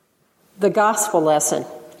The gospel lesson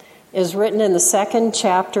is written in the second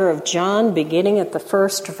chapter of John, beginning at the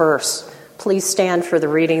first verse. Please stand for the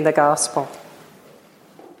reading of the gospel.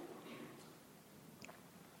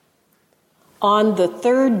 On the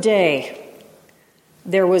third day,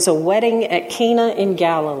 there was a wedding at Cana in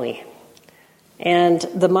Galilee, and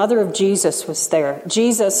the mother of Jesus was there.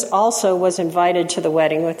 Jesus also was invited to the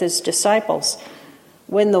wedding with his disciples.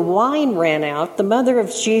 When the wine ran out, the mother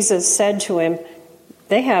of Jesus said to him,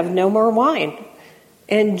 "They have no more wine."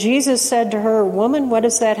 And Jesus said to her, "Woman, what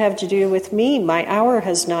does that have to do with me? My hour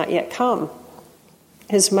has not yet come."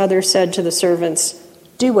 His mother said to the servants,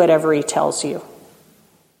 "Do whatever he tells you."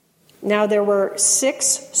 Now there were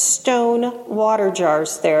 6 stone water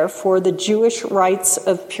jars there for the Jewish rites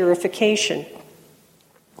of purification,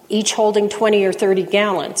 each holding 20 or 30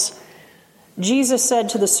 gallons. Jesus said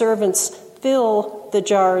to the servants, "Fill the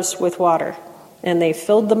jars with water." And they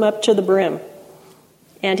filled them up to the brim.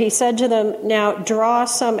 And he said to them, "Now draw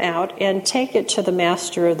some out and take it to the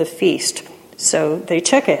master of the feast." So they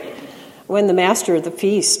took it. When the master of the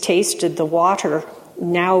feast tasted the water,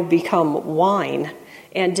 now become wine,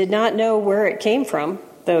 and did not know where it came from,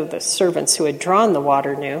 though the servants who had drawn the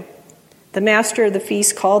water knew, the master of the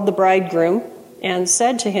feast called the bridegroom and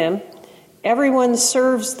said to him, "Everyone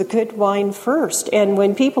serves the good wine first, and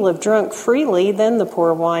when people have drunk freely, then the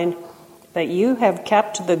poor wine. But you have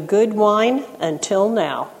kept the good wine until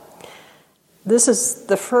now." This is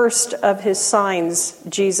the first of his signs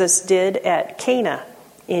Jesus did at Cana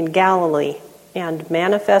in Galilee and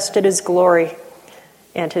manifested his glory,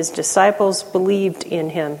 and his disciples believed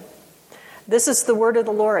in him. This is the word of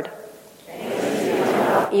the Lord.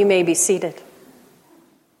 You may be seated.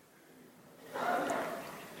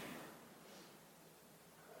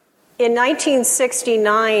 In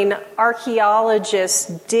 1969, archaeologists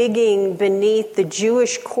digging beneath the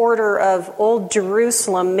Jewish quarter of Old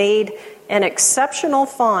Jerusalem made an exceptional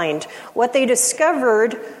find. What they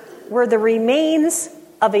discovered were the remains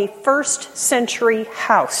of a first-century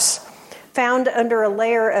house. Found under a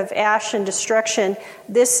layer of ash and destruction,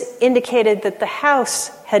 this indicated that the house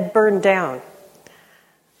had burned down.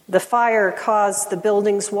 The fire caused the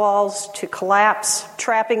building's walls to collapse,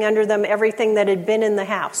 trapping under them everything that had been in the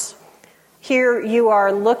house. Here you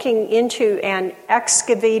are looking into an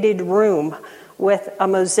excavated room with a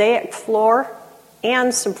mosaic floor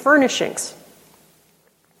and some furnishings.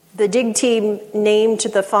 The dig team named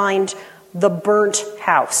the find the Burnt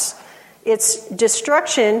House. Its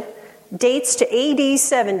destruction dates to AD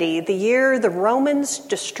 70, the year the Romans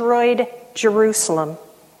destroyed Jerusalem.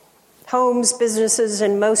 Homes, businesses,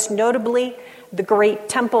 and most notably, the great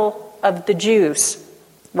temple of the Jews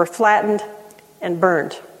were flattened and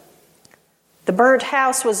burned. The burnt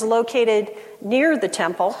house was located near the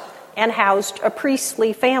temple and housed a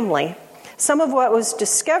priestly family. Some of what was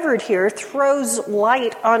discovered here throws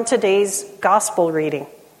light on today's gospel reading.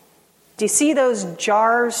 Do you see those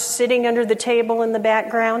jars sitting under the table in the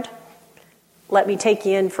background? Let me take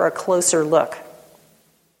you in for a closer look.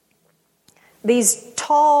 These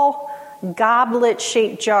tall,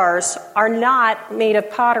 goblet-shaped jars are not made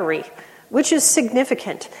of pottery, which is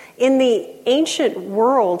significant. In the ancient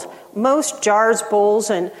world, most jars, bowls,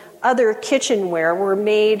 and other kitchenware were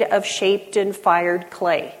made of shaped and fired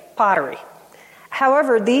clay, pottery.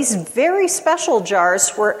 However, these very special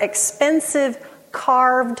jars were expensive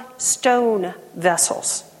carved stone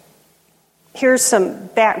vessels. Here's some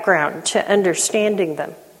background to understanding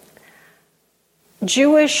them.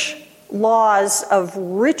 Jewish laws of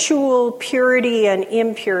ritual purity and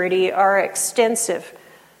impurity are extensive,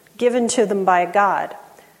 given to them by God.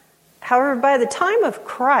 However, by the time of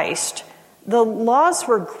Christ, the laws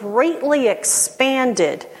were greatly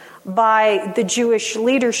expanded by the Jewish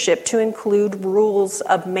leadership to include rules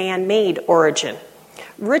of man-made origin.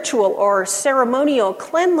 Ritual or ceremonial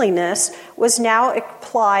cleanliness was now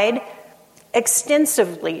applied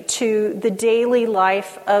extensively to the daily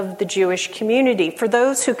life of the Jewish community. For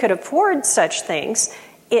those who could afford such things,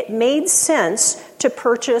 it made sense to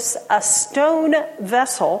purchase a stone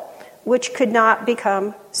vessel which could not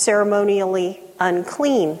become ceremonially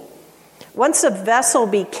unclean. Once a vessel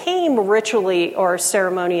became ritually or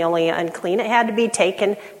ceremonially unclean, it had to be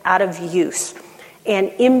taken out of use. An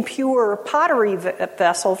impure pottery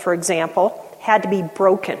vessel, for example, had to be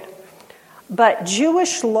broken. But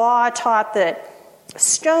Jewish law taught that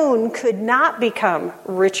stone could not become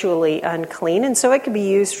ritually unclean, and so it could be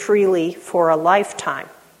used freely for a lifetime.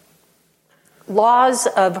 Laws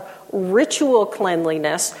of ritual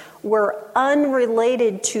cleanliness were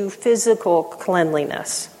unrelated to physical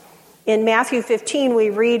cleanliness. In Matthew 15,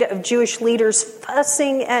 we read of Jewish leaders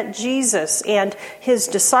fussing at Jesus and his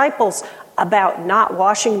disciples about not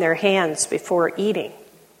washing their hands before eating.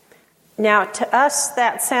 Now, to us,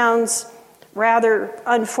 that sounds rather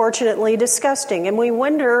unfortunately disgusting, and we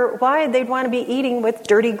wonder why they'd want to be eating with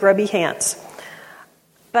dirty, grubby hands.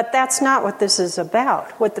 But that's not what this is about.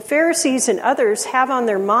 What the Pharisees and others have on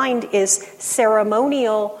their mind is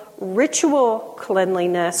ceremonial, ritual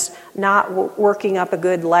cleanliness, not working up a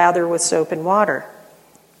good lather with soap and water.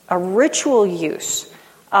 A ritual use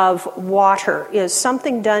of water is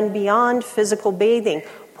something done beyond physical bathing,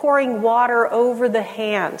 pouring water over the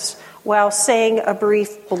hands while saying a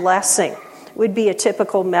brief blessing would be a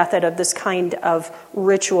typical method of this kind of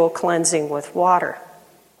ritual cleansing with water.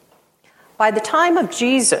 By the time of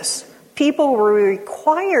Jesus, people were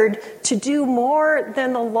required to do more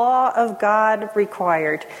than the law of God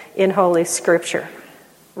required in Holy Scripture.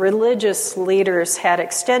 Religious leaders had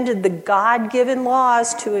extended the God-given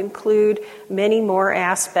laws to include many more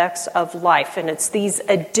aspects of life, and it's these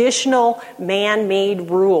additional man-made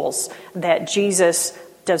rules that Jesus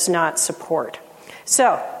does not support.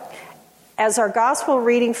 So, as our gospel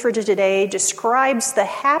reading for today describes the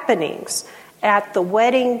happenings at the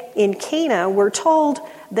wedding in Cana, we're told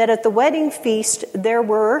that at the wedding feast there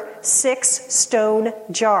were 6 stone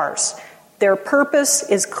jars. Their purpose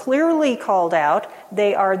is clearly called out.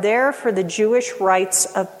 They are there for the Jewish rites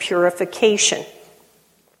of purification.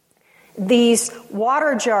 These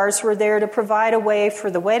water jars were there to provide a way for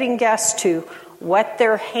the wedding guests to wet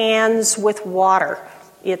their hands with water.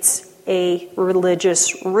 It's a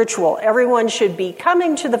religious ritual. Everyone should be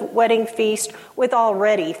coming to the wedding feast with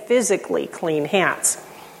already physically clean hands.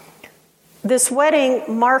 This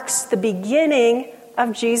wedding marks the beginning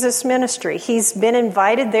of Jesus' ministry. He's been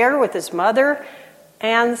invited there with his mother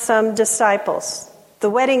and some disciples. The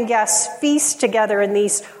wedding guests feast together in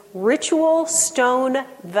these ritual stone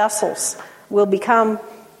vessels will become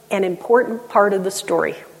an important part of the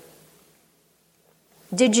story.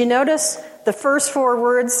 Did you notice the first 4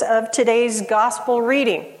 words of today's gospel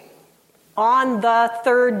reading? On the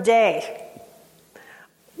third day.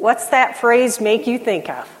 What's that phrase make you think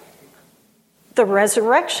of? The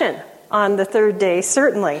resurrection on the third day,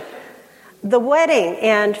 certainly. The wedding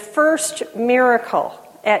and first miracle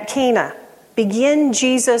at Cana begin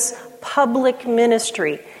Jesus' public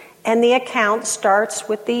ministry, and the account starts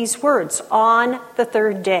with these words, on the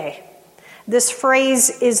third day. This phrase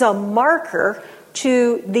is a marker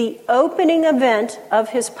to the opening event of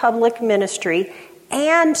his public ministry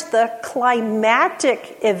and the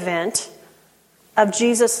climactic event of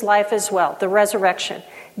Jesus' life as well, the resurrection.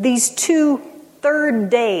 These 2 third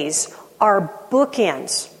days are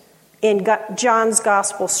bookends in John's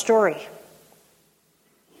gospel story.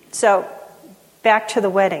 So, back to the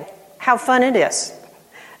wedding. How fun it is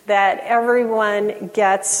that everyone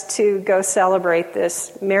gets to go celebrate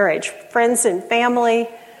this marriage. Friends and family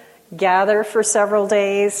gather for several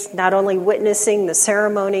days, not only witnessing the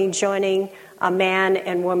ceremony, joining a man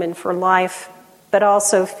and woman for life, but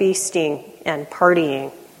also feasting and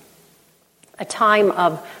partying. A time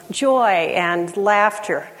of joy and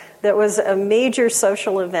laughter that was a major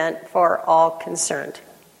social event for all concerned.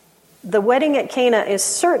 The wedding at Cana is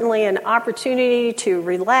certainly an opportunity to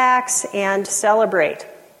relax and celebrate.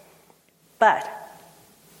 But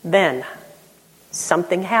then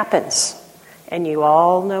something happens, and you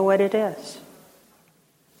all know what it is.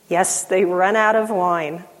 Yes, they run out of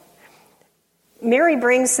wine. Mary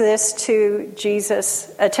brings this to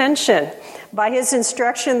Jesus' attention. By his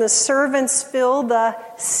instruction, the servants fill the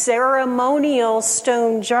ceremonial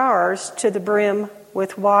stone jars to the brim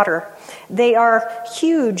with water. They are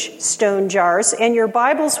huge stone jars, and your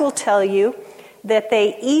Bibles will tell you that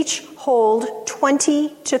they each hold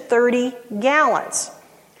 20 to 30 gallons.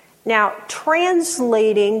 Now,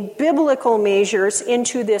 translating biblical measures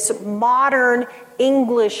into this modern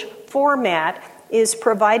English format is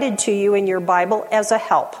provided to you in your Bible as a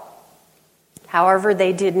help. However,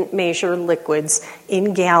 they didn't measure liquids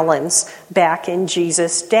in gallons back in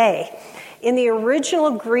Jesus' day. In the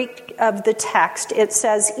original Greek of the text, it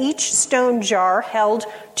says each stone jar held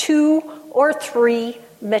 2 or 3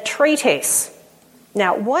 metrites.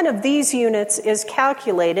 Now, one of these units is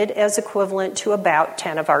calculated as equivalent to about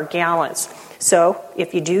 10 of our gallons. So,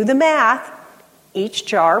 if you do the math, each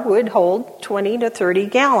jar would hold 20 to 30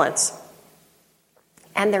 gallons.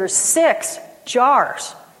 And there's 6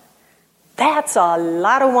 jars. That's a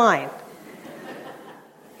lot of wine.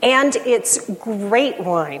 And it's great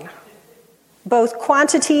wine. Both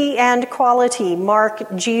quantity and quality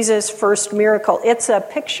mark Jesus' first miracle. It's a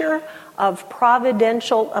picture of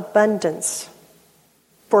providential abundance,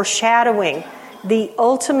 foreshadowing the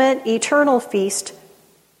ultimate eternal feast.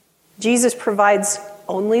 Jesus provides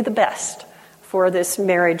only the best for this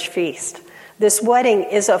marriage feast. This wedding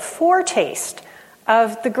is a foretaste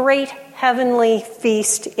of the great heavenly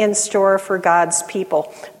feast in store for God's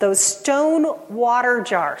people. Those stone water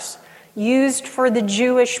jars used for the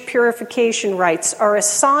Jewish purification rites are a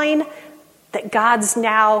sign that God's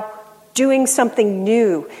now doing something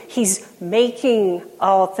new. He's making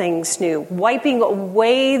all things new, wiping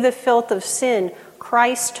away the filth of sin.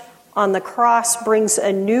 Christ on the cross brings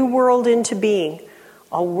a new world into being,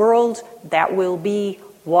 a world that will be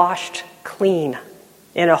washed clean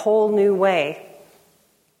in a whole new way.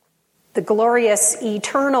 The glorious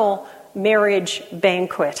eternal marriage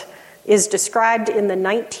banquet is described in the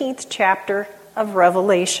 19th chapter of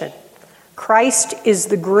Revelation. Christ is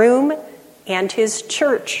the groom and his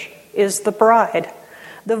church is the bride.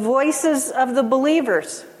 The voices of the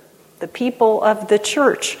believers, the people of the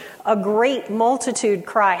church, a great multitude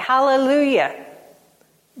cry, "Hallelujah!"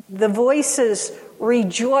 The voices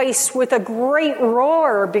rejoice with a great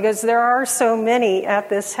roar because there are so many at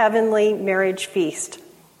this heavenly marriage feast.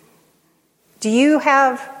 Do you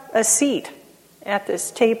have a seat at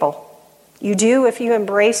this table? You do if you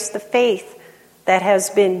embrace the faith that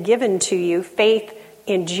has been given to you. Faith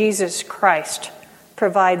in Jesus Christ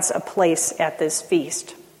provides a place at this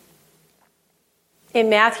feast. In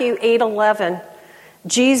Matthew 8:11,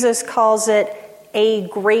 Jesus calls it a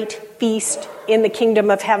great feast in the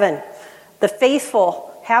kingdom of heaven. The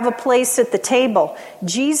faithful have a place at the table.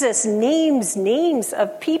 Jesus names names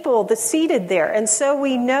of people that seated there. And so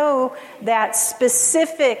we know that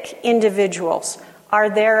specific individuals are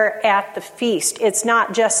there at the feast. It's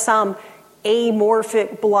not just some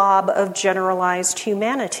amorphic blob of generalized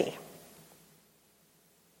humanity.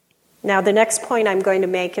 Now, the next point I'm going to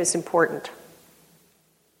make is important.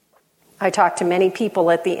 I talk to many people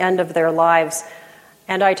at the end of their lives,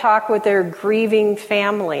 and I talk with their grieving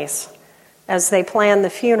families as they plan the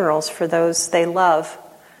funerals for those they love.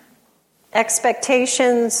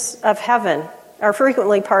 Expectations of heaven are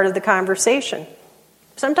frequently part of the conversation.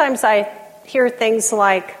 Sometimes I hear things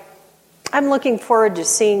like, "I'm looking forward to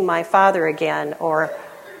seeing my father again," or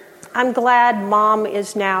 "I'm glad Mom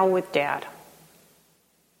is now with Dad."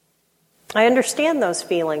 I understand those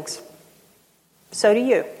feelings. So do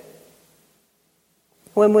you.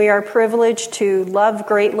 When we are privileged to love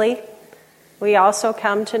greatly, we also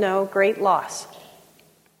come to know great loss.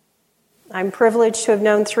 I'm privileged to have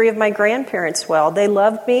known 3 of my grandparents well. They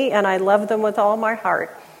loved me, and I loved them with all my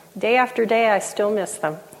heart. Day after day, I still miss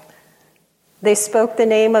them. They spoke the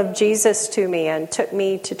name of Jesus to me and took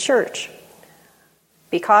me to church.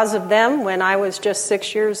 Because of them, when I was just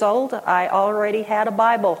 6 years old, I already had a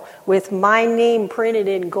Bible with my name printed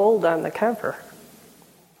in gold on the cover.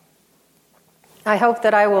 I hope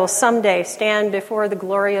that I will someday stand before the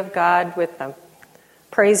glory of God with them,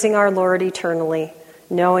 praising our Lord eternally,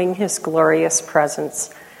 knowing his glorious presence.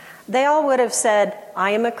 They all would have said, "I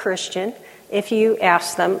am a Christian," if you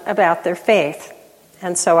asked them about their faith.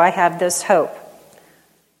 And so I have this hope.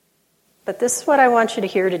 But this is what I want you to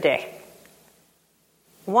hear today.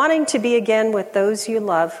 Wanting to be again with those you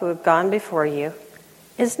love who have gone before you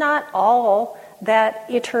is not all that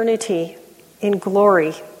eternity in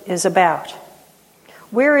glory is about.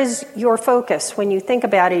 Where is your focus when you think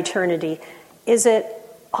about eternity? Is it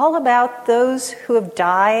all about those who have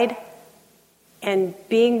died and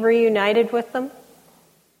being reunited with them?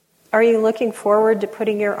 Are you looking forward to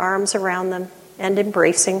putting your arms around them and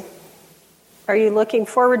embracing? Are you looking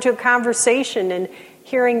forward to a conversation and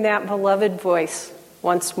hearing that beloved voice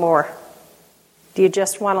once more? Do you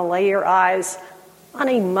just want to lay your eyes on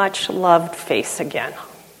a much-loved face again?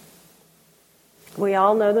 We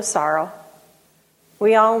all know the sorrow.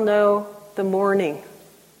 We all know the mourning.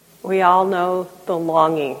 We all know the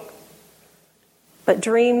longing. But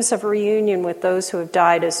dreams of reunion with those who have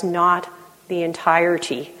died is not the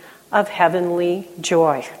entirety of heavenly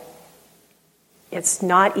joy. It's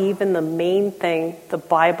not even the main thing the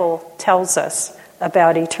Bible tells us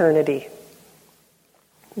about eternity.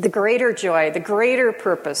 The greater joy, the greater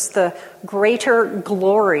purpose, the greater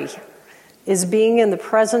glory is being in the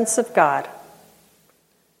presence of God.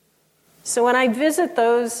 So when I visit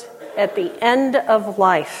those at the end of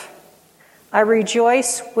life, I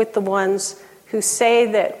rejoice with the ones who say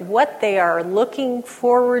that what they are looking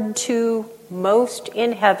forward to most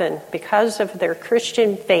in heaven because of their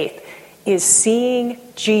Christian faith is seeing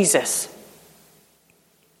Jesus.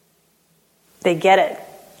 They get it,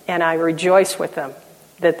 and I rejoice with them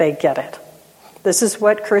that they get it. This is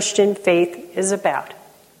what Christian faith is about.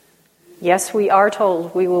 Yes, we are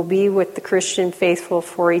told we will be with the Christian faithful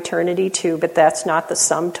for eternity too, but that's not the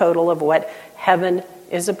sum total of what heaven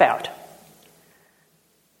is about.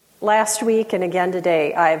 Last week and again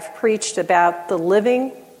today, I've preached about the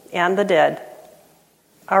living and the dead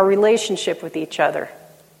our relationship with each other,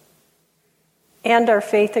 and our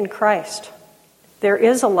faith in Christ. There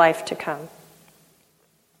is a life to come.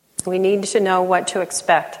 We need to know what to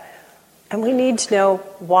expect, and we need to know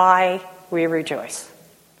why we rejoice.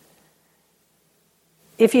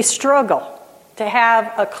 If you struggle to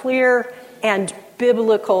have a clear and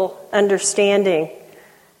biblical understanding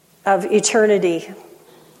of eternity,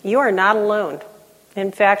 you are not alone.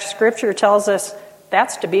 In fact, Scripture tells us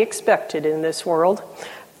that's to be expected in this world.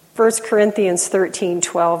 1 Corinthians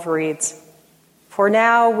 13:12 reads, "For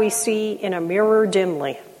now we see in a mirror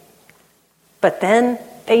dimly, but then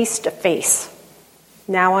face to face.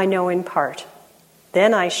 Now I know in part.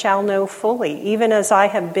 Then I shall know fully, even as I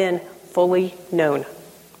have been fully known."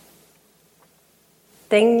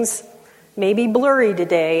 Things may be blurry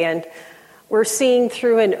today, and we're seeing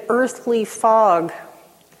through an earthly fog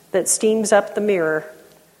that steams up the mirror.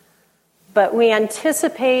 But we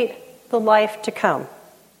anticipate the life to come,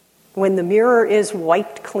 when the mirror is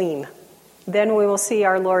wiped clean. Then we will see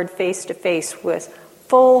our Lord face to face with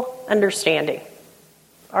full understanding.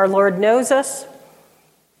 Our Lord knows us,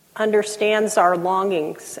 understands our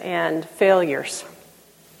longings and failures,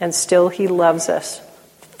 and still He loves us,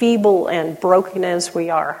 feeble and broken as we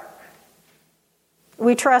are.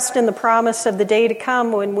 We trust in the promise of the day to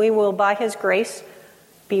come when we will, by His grace,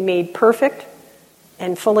 be made perfect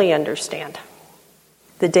and fully understand.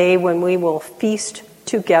 The day when we will feast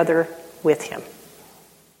together with Him.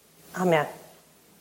 Amen.